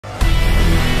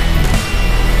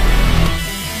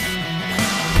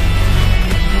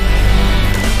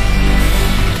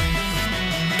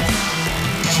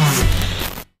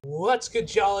What's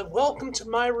good, y'all, and welcome to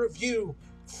my review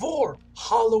for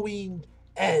Halloween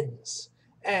Ends.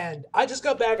 And I just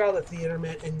got back out of the theater,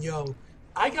 man, and yo,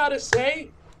 I gotta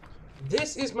say,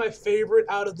 this is my favorite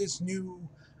out of this new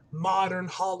modern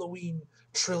Halloween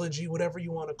trilogy, whatever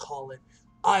you want to call it.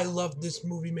 I love this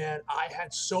movie, man. I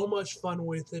had so much fun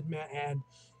with it, man, and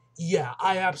yeah,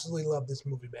 I absolutely love this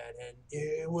movie, man, and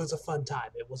it was a fun time.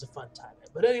 It was a fun time.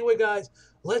 But anyway, guys,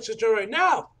 let's just jump right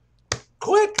now.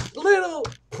 Quick little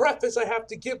preface I have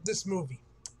to give this movie.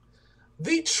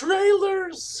 The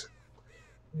trailers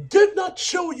did not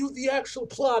show you the actual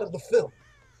plot of the film.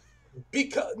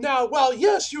 Because now, while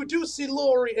yes, you do see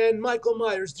Laurie and Michael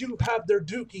Myers do have their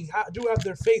duking, do have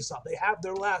their face off. They have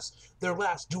their last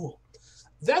duel.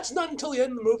 That's not until the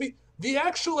end of the movie. The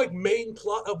actual main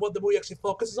plot of what the movie actually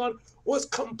focuses on was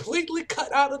completely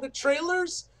cut out of the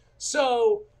trailers.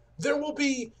 So there will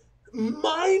be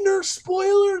minor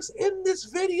spoilers in this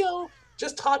video,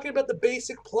 just talking about the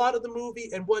basic plot of the movie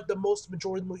and what the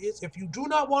majority of the movie is. If you do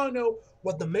not want to know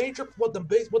what the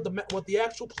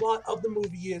actual plot of the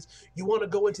movie is, you want to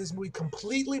go into this movie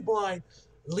completely blind,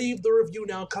 leave the review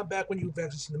now and come back when you've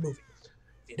actually seen the movie.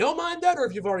 If you don't mind that, or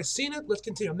if you've already seen it, let's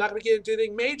continue. I'm not going to get into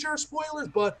anything major spoilers,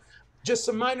 but just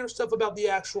some minor stuff about the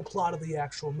actual plot of the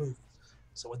actual movie.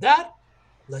 So with that,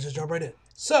 let's just jump right in.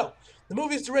 So, the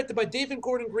movie is directed by David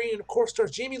Gordon Green and, of course,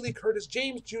 stars Jamie Lee Curtis,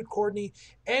 James Jude Courtney,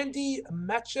 Andy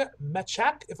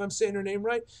Machak, if I'm saying her name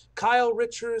right, Kyle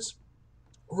Richards,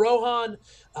 Rohan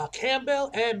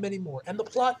Campbell, and many more. And the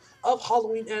plot of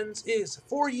Halloween Ends is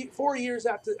 4 years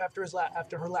after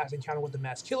her last encounter with the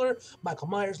masked killer, Michael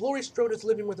Myers, Laurie Strode is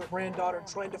living with her granddaughter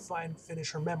trying to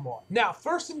finish her memoir. Now,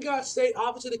 first thing I gotta say,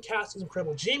 obviously the cast is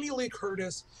incredible. Jamie Lee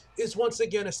Curtis is once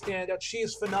again a standout. She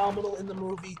is phenomenal in the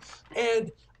movie,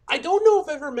 and I don't know if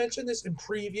I've ever mentioned this in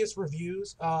previous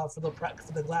reviews for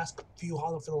the last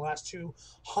two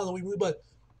Halloween movies, but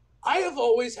I have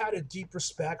always had a deep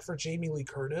respect for Jamie Lee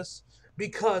Curtis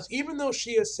because even though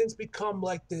she has since become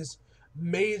like this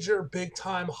major big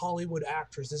time Hollywood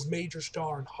actress, this major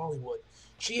star in Hollywood,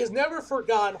 she has never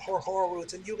forgotten her horror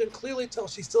roots, and you can clearly tell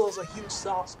she still has a huge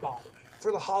soft spot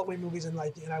for the Halloween movies and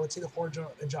I would say the horror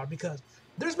genre, because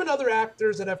there's been other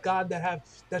actors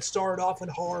that started off in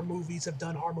horror movies, have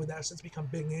done horror movies that have since become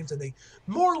big names, and they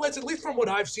more or less, at least from what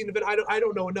I've seen of it, I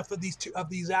don't know enough of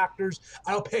these actors.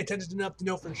 I don't pay attention enough to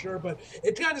know for sure, but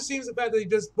it kind of seems the fact that they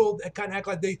just both kind of act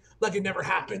like it never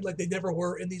happened, like they never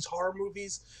were in these horror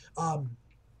movies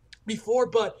before.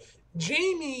 But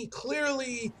Jamie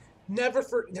clearly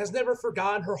has never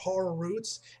forgotten her horror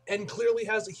roots, and clearly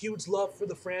has a huge love for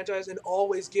the franchise, and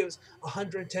always gives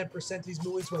 110% to these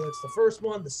movies, whether it's the first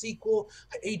one, the sequel,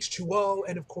 H2O,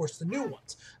 and of course the new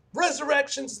ones.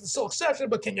 Resurrections is the sole exception,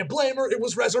 but can you blame her? It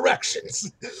was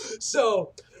Resurrections.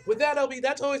 So with that, LB,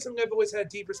 that's always something I've always had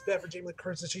deep respect for Jamie Lee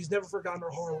Curtis. She's never forgotten her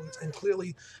horror roots, and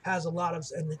clearly has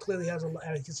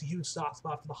a huge soft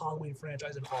spot for the Halloween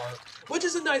franchise and horror, which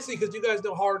is a nice thing because you guys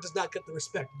know horror does not get the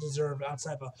respect it deserves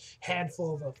outside of a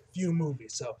handful of a few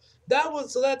movies. So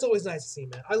that's always nice to see,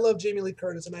 man. I love Jamie Lee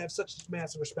Curtis, and I have such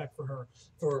massive respect for her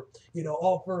for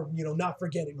not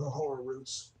forgetting her horror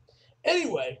roots.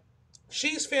 Anyway,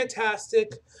 she's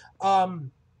fantastic.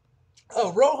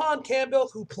 Rohan Campbell,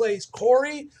 who plays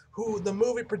Corey, who the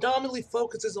movie predominantly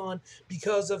focuses on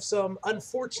because of some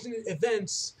unfortunate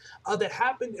events that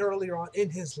happened earlier on in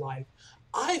his life.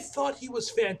 I thought he was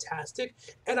fantastic,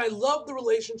 and I love the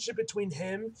relationship between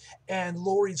him and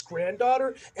Laurie's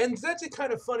granddaughter. And it's actually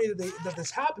kind of funny that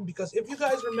this happened, because if you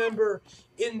guys remember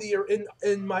I'm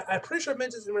pretty sure I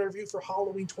mentioned this in my review for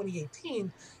Halloween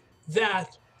 2018,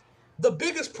 that the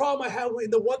biggest problem I had,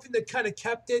 and the one thing that kind of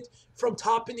kept it from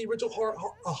topping the original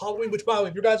Halloween, which, by the way,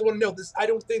 if you guys want to know this, I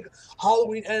don't think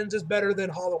Halloween Ends is better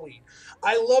than Halloween.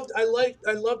 I liked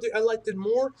it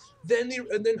more than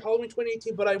Halloween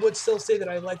 2018, but I would still say that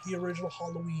I liked the original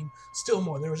Halloween still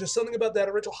more. There was just something about that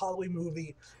original Halloween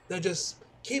movie that just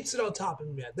keeps it on top of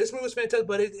me, man. This movie was fantastic,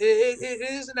 but it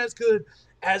isn't as good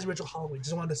as original Halloween.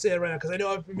 Just wanted to say it right now, because I know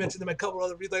I've mentioned in a couple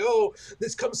other reviews, like, oh,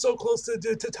 this comes so close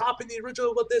to topping the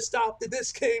original, but this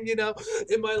came,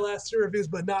 in my last two reviews,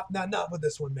 but not with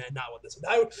this one, man, not with this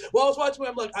one. While I was watching it,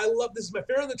 I'm like, I love this. Is my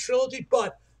favorite in the trilogy,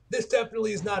 but this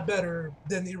definitely is not better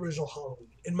than the original Halloween,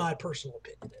 in my personal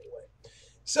opinion, anyway.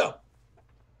 So,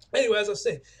 anyway, as I was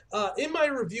saying, in my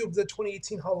review of the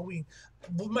 2018 Halloween,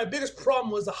 my biggest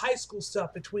problem was the high school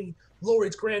stuff between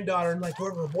Laurie's granddaughter and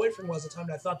whoever her boyfriend was at the time.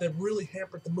 And I thought that really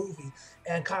hampered the movie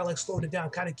and kind of slowed it down,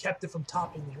 kind of kept it from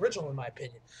topping the original, in my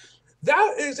opinion.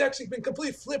 That has actually been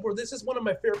completely flipped, where this is one of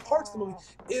my favorite parts of the movie,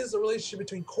 is the relationship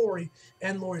between Corey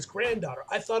and Laurie's granddaughter.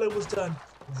 I thought it was done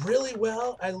really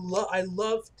well. I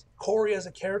loved Corey as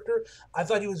a character. I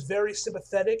thought he was very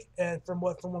sympathetic, and from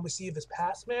when we see of his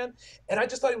past, man. And I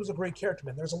just thought he was a great character,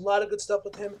 man. There's a lot of good stuff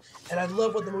with him, and I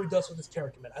love what the movie does with this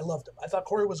character, man. I loved him. I thought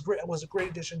Corey was great. Was a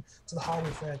great addition to the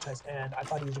Halloween franchise, and I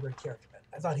thought he was a great character, man.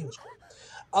 I thought he was great.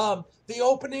 The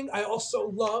opening I also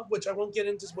love, which I won't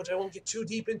get too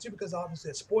deep into because obviously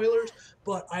it's spoilers.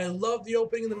 But I love the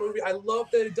opening of the movie. I love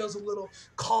that it does a little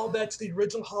callback to the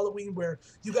original Halloween, where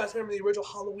you guys remember the original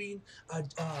Halloween,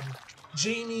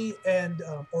 Jamie and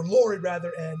or Laurie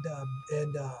rather, and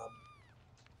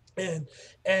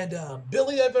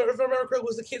Billy, if I remember correctly,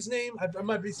 was the kid's name. I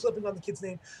might be slipping on the kid's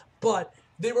name, but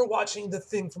they were watching The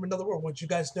Thing from Another World, which you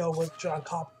guys know was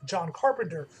John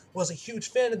Carpenter was a huge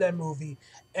fan of that movie,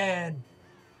 and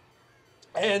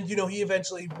you know he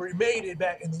eventually remade it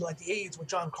back in the 80s with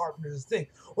John Carpenter's Thing.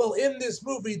 Well, in this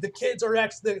movie, the kids are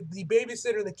actually the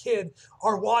babysitter and the kid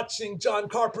are watching John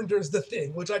Carpenter's The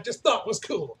Thing, which I just thought was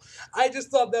cool. I just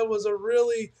thought that was a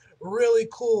really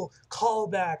cool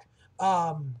callback.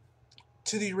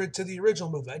 To the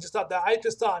original movie. I thought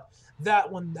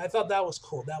that one. I thought that was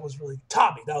cool. That was really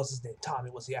Tommy. That was his name. Tommy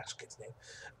was the actual kid's name.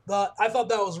 But I thought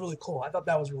that was really cool.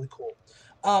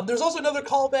 There's also another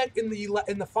callback in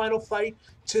the final fight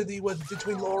to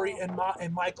between Laurie and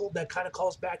Michael that kind of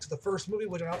calls back to the first movie,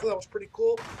 which I thought that was pretty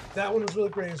cool. That one was really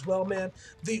great as well, man.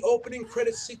 The opening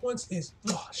credit sequence is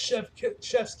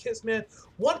Chef's Kiss, man.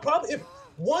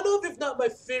 If not my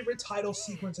favorite title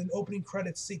sequence and opening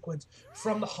credits sequence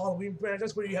from the Halloween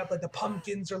franchise, where you have the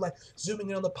pumpkins are zooming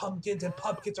in on the pumpkins and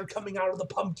pumpkins are coming out of the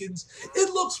pumpkins.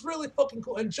 It looks really fucking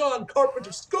cool. And John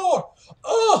Carpenter's score,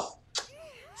 oh,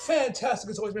 fantastic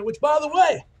as always, man. Which, by the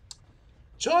way,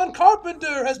 John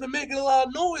Carpenter has been making a lot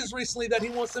of noise recently that he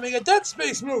wants to make a Dead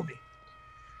Space movie.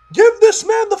 Give this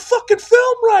man the fucking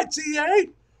film rights, EA!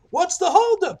 What's the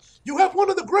holdup? You have one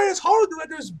of the greatest horror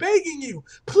directors begging you,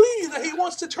 pleading that he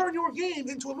wants to turn your game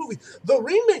into a movie. The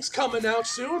remake's coming out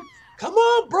soon. Come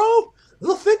on, bro.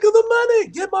 Think of the money.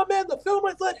 Give my man the film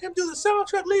rights. Let him do the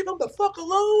soundtrack. Leave him the fuck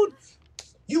alone.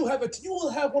 You will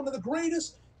have one of the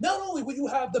greatest. Not only will you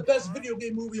have the best video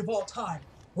game movie of all time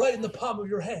right in the palm of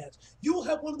your hands, you will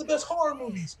have one of the best horror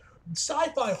movies,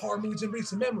 sci-fi horror movies in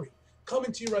recent memory,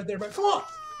 coming to you right there, man. Come on.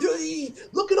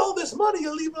 Look at all this money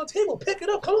you're leaving on the table. Pick it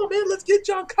up. Come on, man. Let's get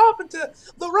John Carpenter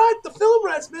the film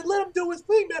rights, man. Let him do his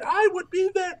thing, man. I would be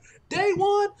there day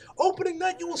one, opening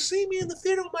night. You will see me in the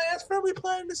theater with my ass firmly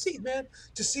planting the seat, man,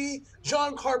 to see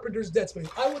John Carpenter's Dead Space.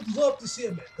 I would love to see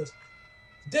him, man, because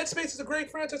Dead Space is a great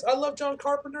franchise. I love John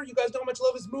Carpenter. You guys know how much I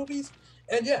love his movies.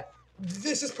 And yeah,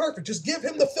 this is perfect. Just give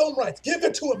him the film rights. Give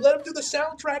it to him. Let him do the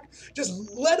soundtrack. Just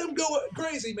let him go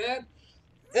crazy, man.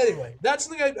 Anyway, that's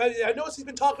something I noticed he's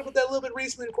been talking about that a little bit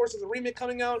recently. Of course, there's a remake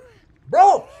coming out.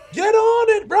 Bro, get on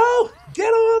it, bro. Get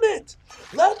on it.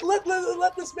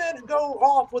 Let this man go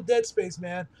off with Dead Space,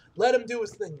 man. Let him do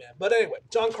his thing, man. But anyway,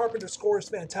 John Carpenter's score is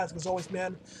fantastic as always,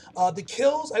 man. The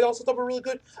kills, I also thought were really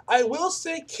good. I will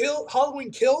say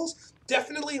Halloween Kills,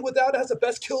 definitely without it, has the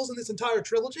best kills in this entire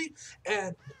trilogy.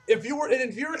 And if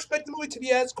you're expecting the movie to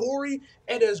be as gory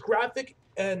and as graphic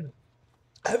and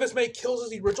have as many kills as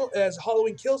the original as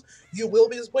Halloween Kills, you will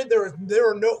be disappointed.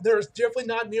 There is definitely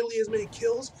not nearly as many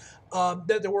kills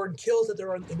that there were in Kills that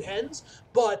there are in Ends.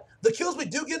 But the kills we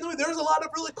do get in the movie, there's a lot of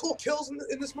really cool kills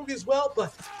in this movie as well.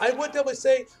 But I would definitely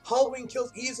say Halloween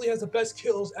Kills easily has the best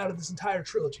kills out of this entire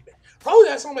trilogy, man. Probably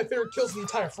that's one of my favorite kills in the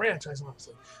entire franchise,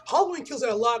 honestly. Halloween Kills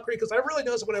had a lot of great kills. I really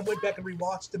noticed when I went back and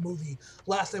rewatched the movie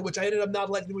last night, which I ended up not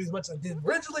liking the movie as much as I did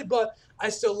originally, but I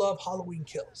still love Halloween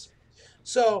Kills.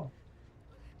 So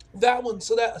that one,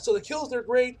 so the kills, they're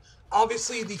great.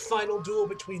 Obviously, the final duel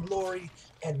between Laurie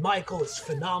and Michael is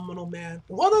phenomenal, man.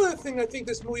 One other thing I think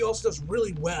this movie also does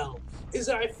really well is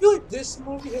that I feel like this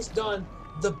movie has done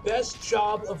the best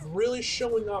job of really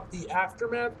showing off the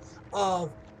aftermath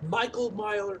of Michael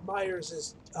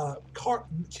Myers'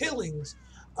 killings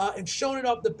and showing it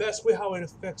off the best way how it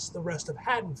affects the rest of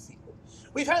Haddonfield.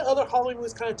 We've had other Halloween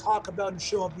movies kind of talk about and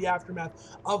show up the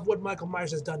aftermath of what Michael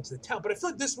Myers has done to the town, but I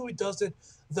feel like this movie does it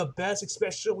the best,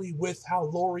 especially with how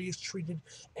Laurie is treated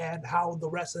and how the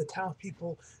rest of the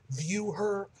townspeople view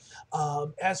her,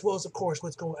 as well as, of course,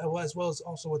 what's going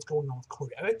on with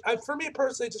Corey. For me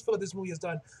personally, I just feel like this movie has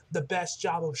done the best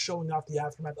job of showing off the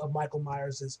aftermath of Michael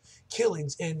Myers'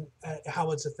 killings and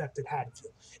how it's affected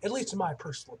Haddonfield, at least in my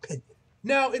personal opinion.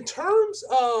 Now, in terms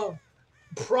of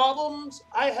problems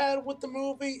I had with the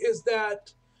movie is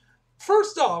that,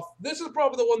 first off, this is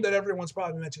probably the one that everyone's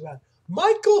probably mentioned about.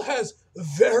 Michael has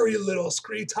very little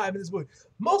screen time in this movie.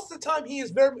 Most of the time, he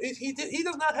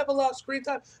does not have a lot of screen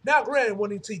time. Now, granted,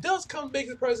 when he does come make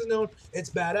his presence known, it's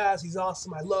badass. He's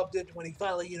awesome. I loved it when he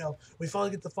finally, we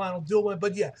finally get the final duel win.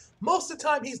 But yeah, most of the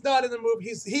time he's not in the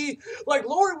movie. He like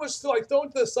Laurie was still like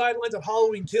thrown to the sidelines of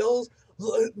Halloween Kills.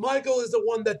 Michael is the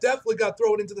one that definitely got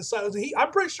thrown into the sidelines.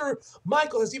 I'm pretty sure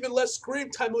Michael has even less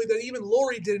screen time than even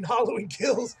Laurie did in Halloween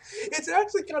Kills. It's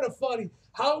actually kind of funny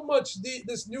how much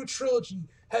this new trilogy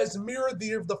has mirrored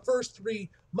the first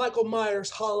three Michael Myers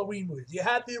Halloween movies. You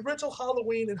had the original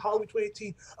Halloween in Halloween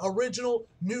 2018, original,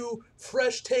 new,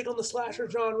 fresh take on the slasher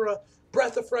genre,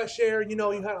 breath of fresh air, you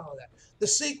had all that. The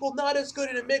sequel, not as good,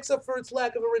 and it makes up for its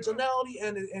lack of originality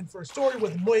and for a story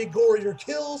with way gorier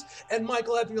kills and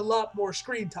Michael having a lot more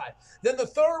screen time. Then the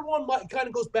third one kind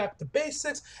of goes back to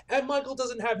basics, and Michael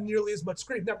doesn't have nearly as much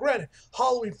screen. Now, granted,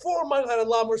 Halloween 4, Michael had a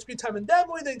lot more screen time in that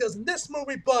movie than he does in this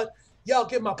movie, but y'all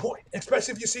get my point.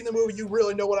 Especially if you've seen the movie, you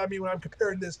really know what I mean when I'm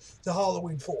comparing this to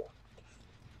Halloween 4.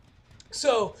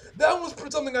 So that was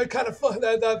something I kind of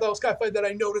that was kind of funny that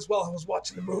I noticed while I was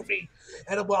watching the movie,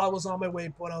 and while I was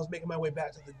making my way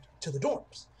back to the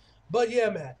dorms. But yeah,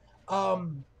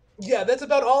 man, yeah, that's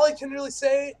about all I can really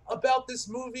say about this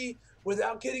movie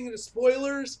without getting into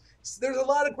spoilers. There's a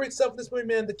lot of great stuff in this movie,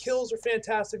 man. The kills are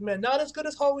fantastic, man. Not as good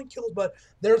as Halloween Kills, but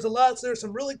there's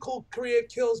some really cool creative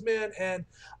kills, man. And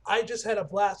I just had a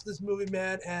blast with this movie,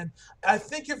 man. And I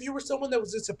think if you were someone that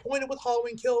was disappointed with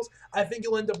Halloween Kills, I think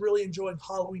you'll end up really enjoying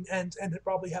Halloween Ends and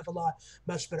probably have a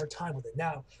much better time with it.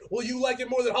 Now, will you like it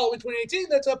more than Halloween 2018?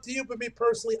 That's up to you. But me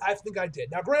personally, I think I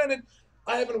did. Now, granted,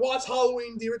 I haven't watched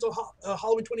the original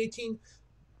Halloween 2018,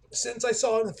 since I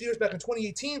saw it in the theaters back in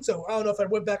 2018, so I don't know if I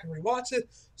went back and rewatched it,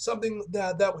 something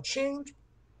that would change.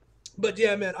 But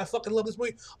yeah, man, I fucking love this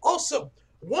movie. Also,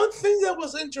 one thing that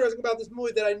was interesting about this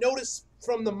movie that I noticed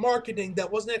from the marketing that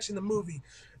wasn't actually in the movie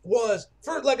was,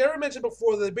 like I already mentioned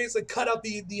before, they basically cut out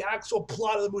the actual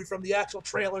plot of the movie from the actual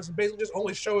trailers and basically just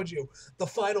only showed you the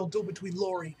final duel between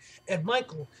Laurie and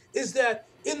Michael, is that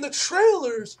in the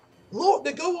trailers,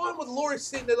 they go on with Laurie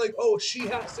saying that, like, oh, she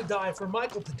has to die for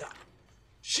Michael to die.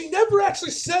 She never actually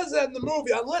says that in the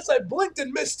movie, unless I blinked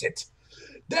and missed it.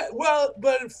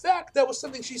 But in fact, that was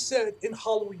something she said in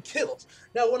Halloween Kills.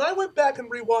 Now, when I went back and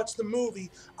rewatched the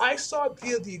movie, I saw it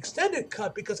via the extended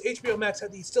cut because HBO Max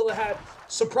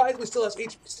surprisingly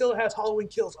still has Halloween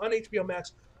Kills on HBO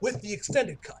Max with the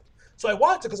extended cut. So I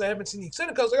watched it because I haven't seen the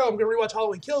extended cut. I was like, oh, I'm going to rewatch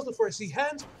Halloween Kills before I see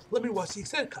Ends. Let me watch the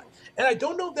extended cut. And I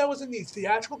don't know if that was in the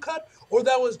theatrical cut or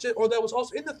that was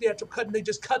also in the theatrical cut, and they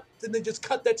just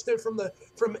cut that stuff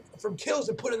from Kills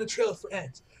and put in the trailer for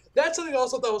Ends. That's something I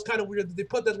also thought was kind of weird that they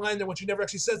put that line there, which she never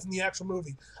actually says in the actual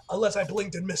movie, unless I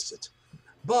blinked and missed it.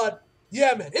 But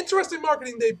yeah, man, interesting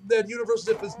marketing that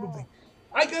Universal did for this movie.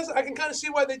 I guess I can kind of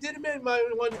see why they did it, man. Might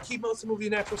wanted to keep most of the movie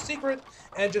an actual secret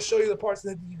and just show you the parts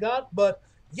that you got, but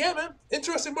yeah, man,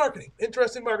 interesting marketing they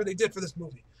did for this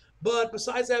movie. But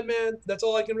besides that, man, that's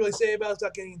all I can really say about it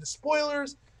without getting into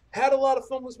spoilers. Had a lot of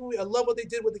fun with this movie. I love what they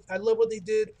did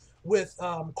with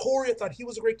Corey. I thought he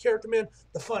was a great character, man.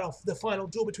 The final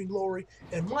duel between Laurie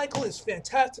and Michael is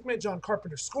fantastic, man. John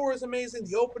Carpenter's score is amazing.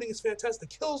 The opening is fantastic.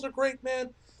 The kills are great,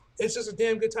 man. It's just a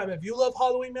damn good time. If you love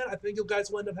Halloween, man, I think you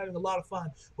guys will end up having a lot of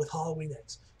fun with Halloween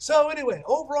Ends. So anyway,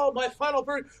 overall, my final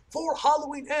verdict for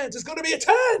Halloween Ends is going to be a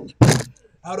 10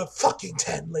 out of fucking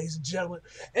 10, ladies and gentlemen.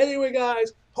 Anyway,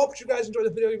 guys, hope you guys enjoyed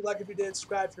the video. If you like, if you did,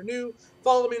 subscribe if you're new.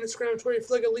 Follow me on Instagram, Twitter,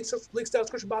 Flickr, links down in the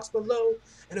description box below.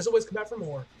 And as always, come back for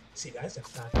more. See you guys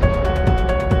next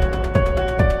time.